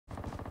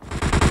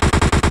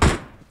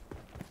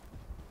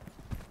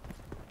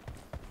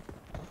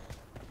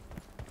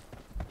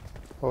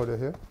Oh, they're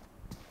here?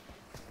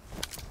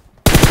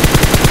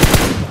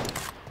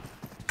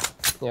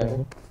 Yeah.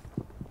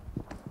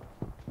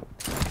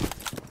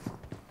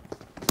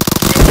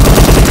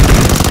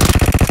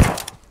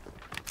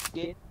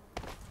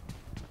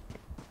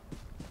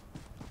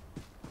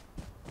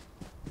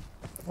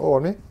 Oh,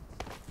 on me?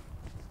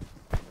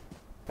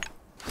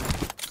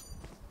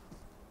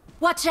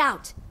 Watch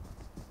out!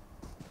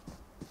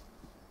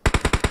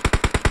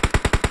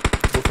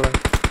 Go front.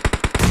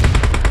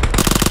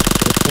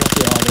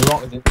 The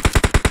rock is it?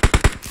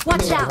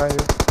 Watch out! Behind you.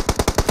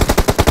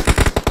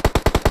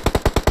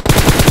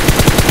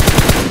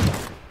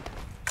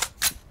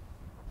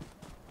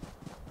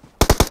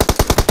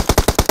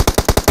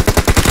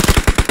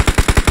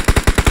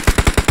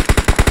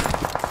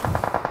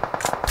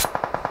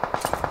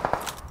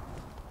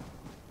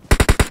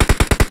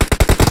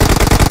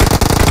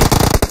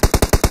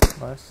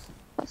 Nice.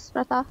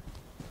 Rata.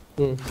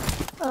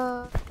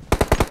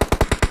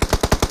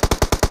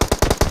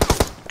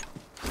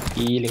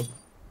 Healing.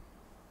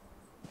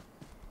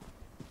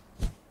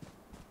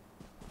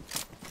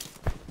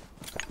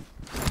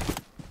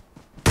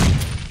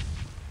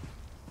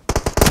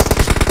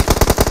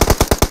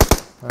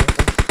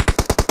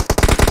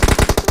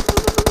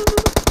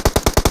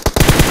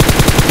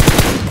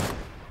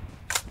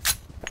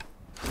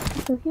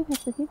 Has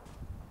to hit.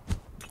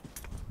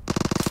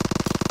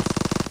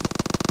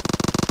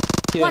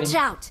 Watch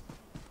out!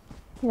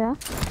 Yeah.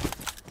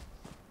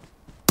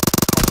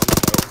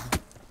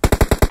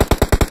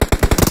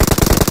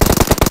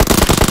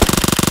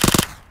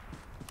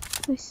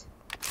 Nice.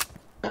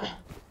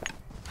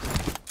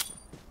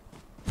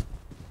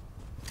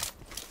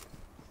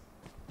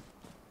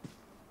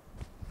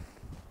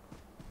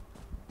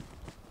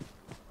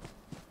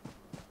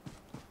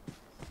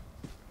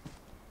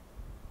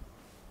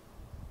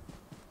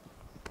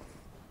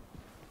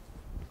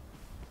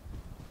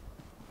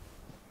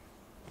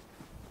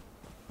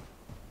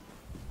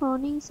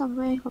 Running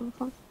somewhere from.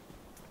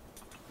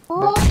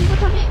 Oh, people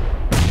coming!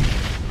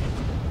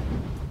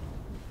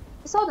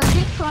 I saw the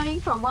Nick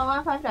running from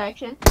 115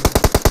 direction.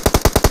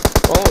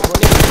 Oh,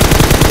 running.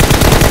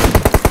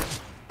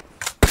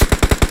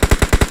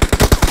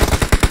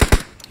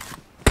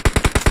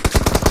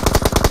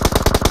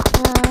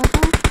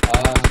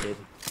 Shit.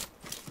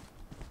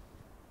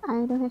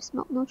 I don't have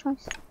smoke, no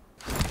choice.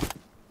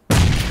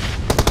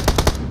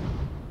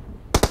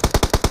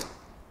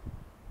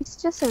 It's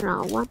just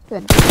around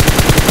 120.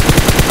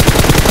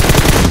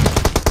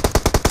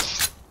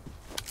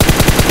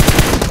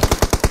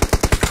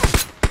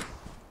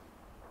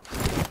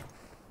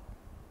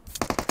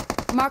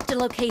 Mark the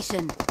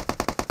location.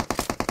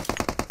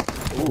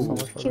 Ooh.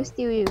 She'll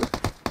steal you.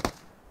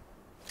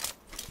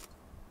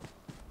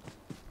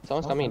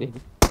 Someone's coming. Two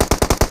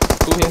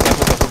here,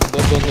 careful.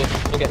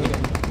 Don't get me.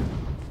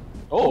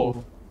 Oh.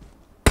 No,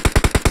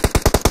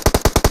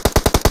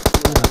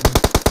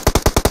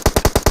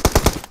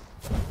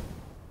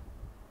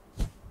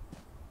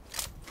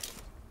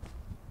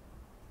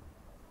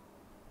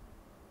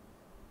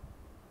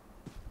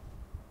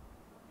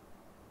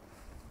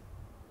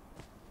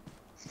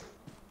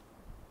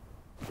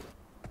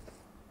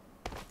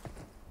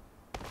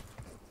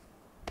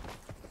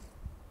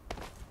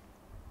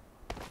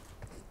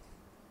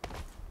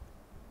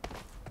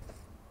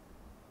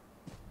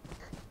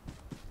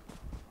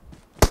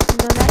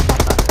 that's not bad.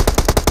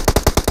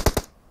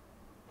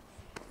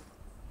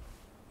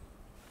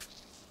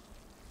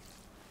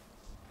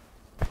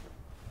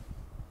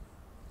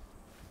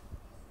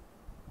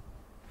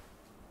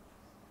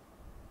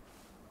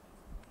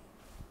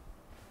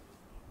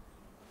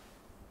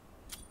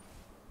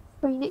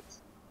 Bring next.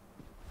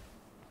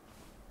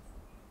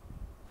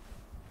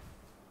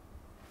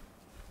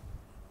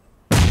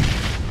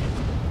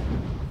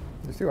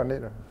 You still got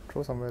nade?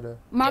 Throw somewhere there.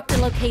 Mark the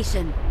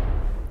location.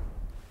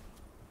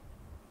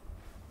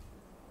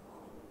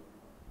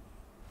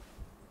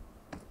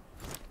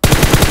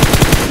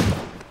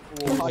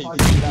 Oh, how you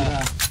see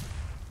that?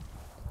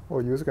 Oh,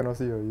 you also cannot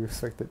see or you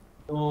expect it.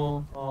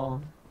 Oh.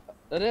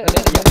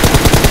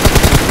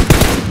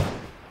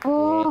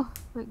 Oh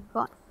my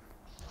god.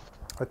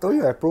 I told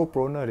you I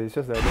proner, it's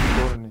just that I don't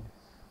pro only.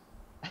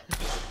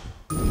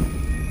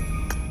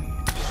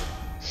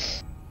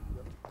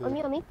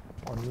 On me.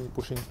 On me,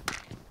 pushing.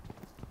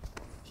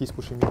 He's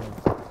pushing me now.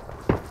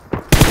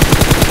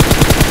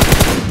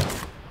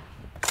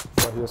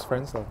 But he has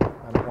friends though.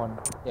 I don't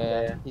want.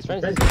 Yeah. His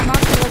friends. Mark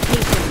the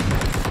location.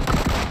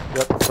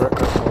 Yep, correct.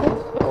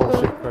 Oh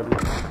shit, crabby.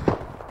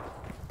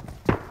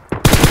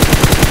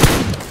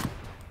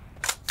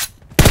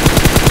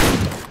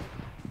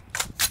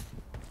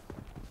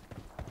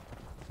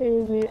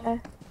 Oh,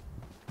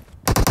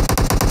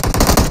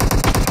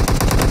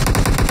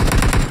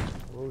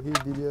 he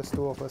DBS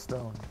two of us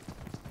down.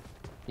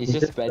 He's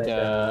just by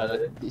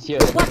the. He's here.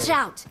 Watch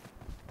out!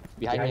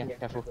 Behind me,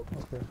 careful.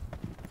 Okay.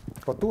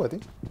 Got two, I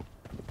think.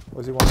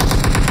 Or is it one?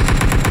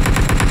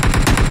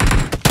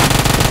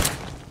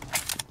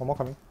 One more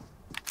coming.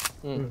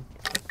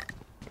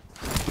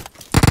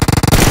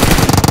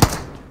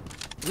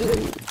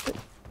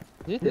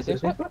 Is it the same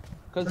spot?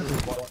 Cause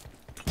it's a bot.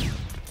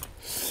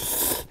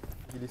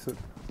 Really soon.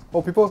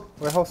 Oh, people!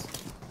 Warehouse!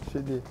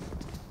 Shitty.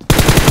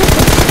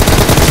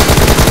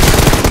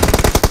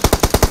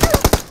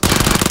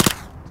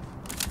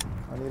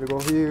 I need to go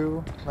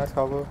heal. Nice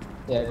cover.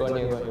 Yeah, go on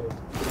here, go on here.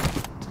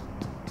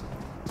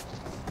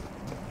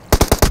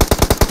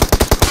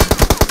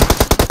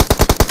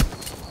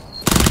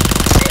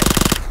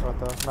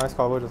 Nice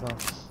cover just now.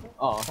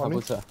 Oh, On me?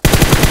 bagus lah.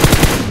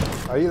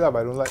 I eat lah, but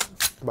I don't like.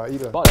 But I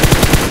eat lah. Bot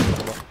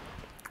lah.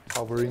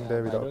 Hovering there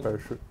Yeah, I without don't-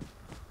 parachute.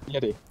 Yeah,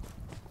 deh.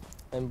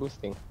 And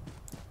boosting.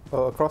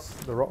 Across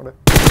the rock there.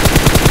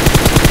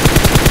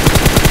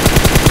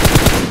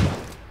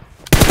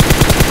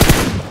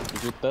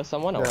 Did you thirst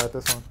someone or? Yeah,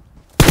 this one.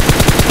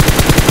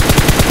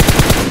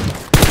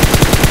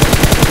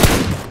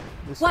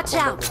 This Watch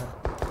one out. behind.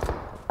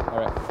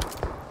 Alright,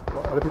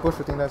 Well, other people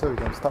shooting there, so we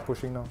can start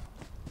pushing now.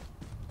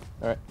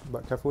 alright.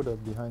 But careful the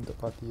behind the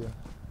party.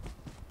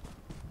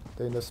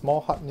 They're in the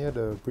small hut near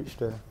the bridge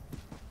there.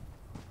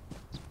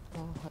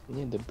 Oh,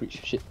 near the bridge,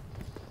 shit.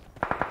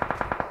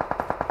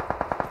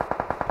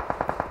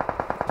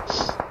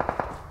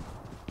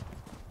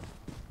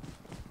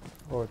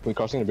 Oh, We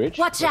crossing the bridge?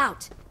 Watch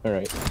out!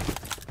 Alright.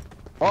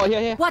 Oh, yeah,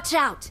 yeah. Watch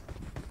out!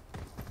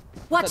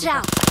 Watch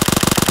out!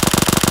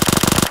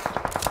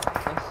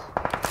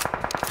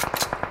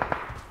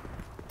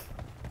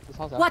 This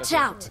house Watch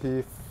out!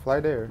 he fly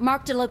there.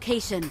 Marked a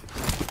location. Oh,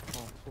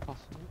 so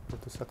fast.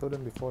 Have to settle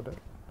them before that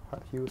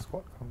hard heal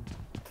squad comes.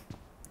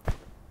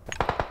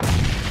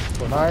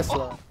 So nice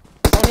lah.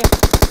 Down here.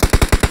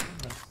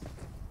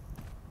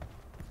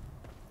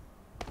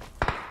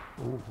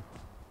 Ooh.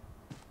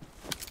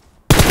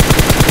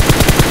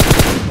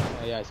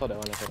 Oh, yeah, I saw that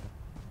one.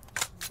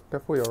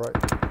 Careful, you're right.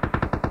 Yeah,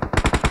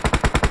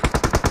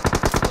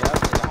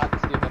 in the hut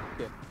still have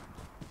here.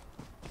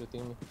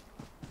 Shooting me.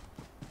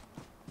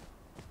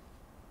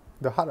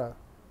 The hut ah.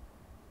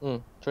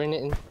 Throwing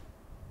it in.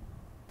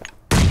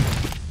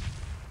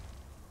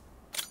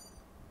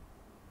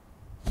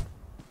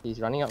 He's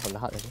running out from the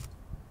hut, I think.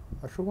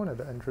 I shoot one at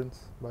the entrance,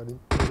 but I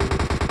didn't.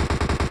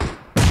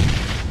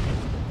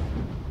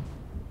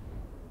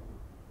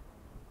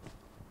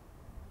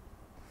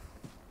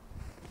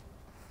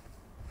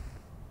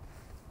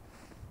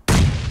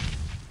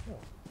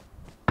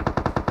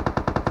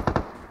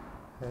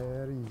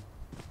 Harry.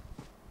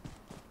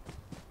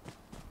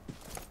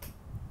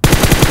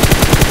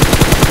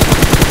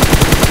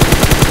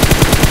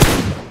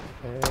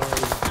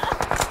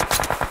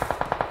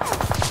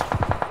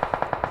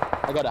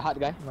 I got a hut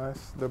guy.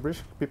 Nice. The bridge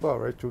people are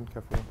very tuned,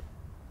 careful.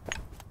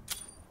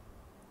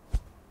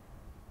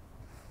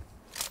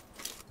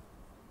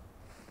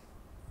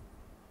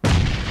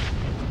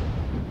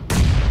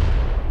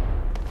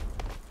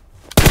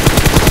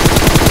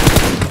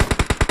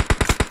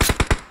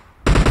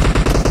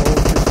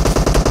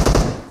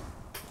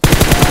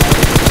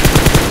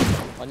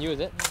 On you, is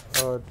it?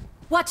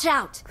 Watch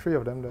out! 3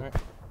 of them there. Alright.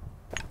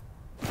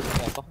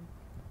 Yeah, I saw.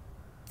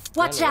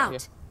 Watch Yeah, out! yeah.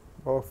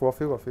 Oh, for a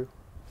few. I'll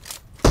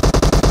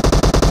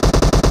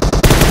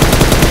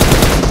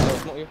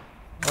smoke you.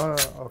 No,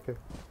 okay.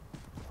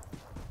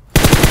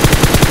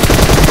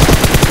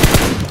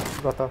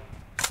 Got her.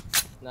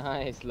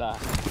 Nice lah.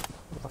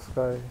 Last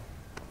guy.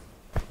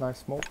 Nice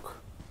smoke.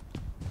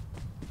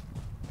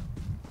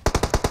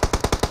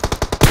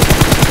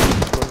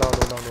 Go down.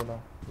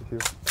 With you.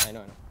 I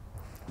know.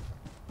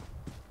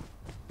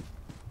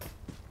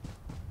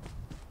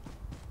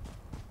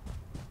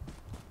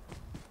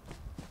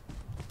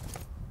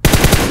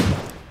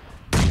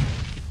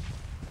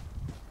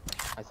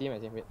 I see him,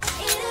 wait. Two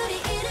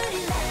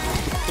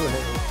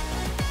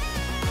ahead.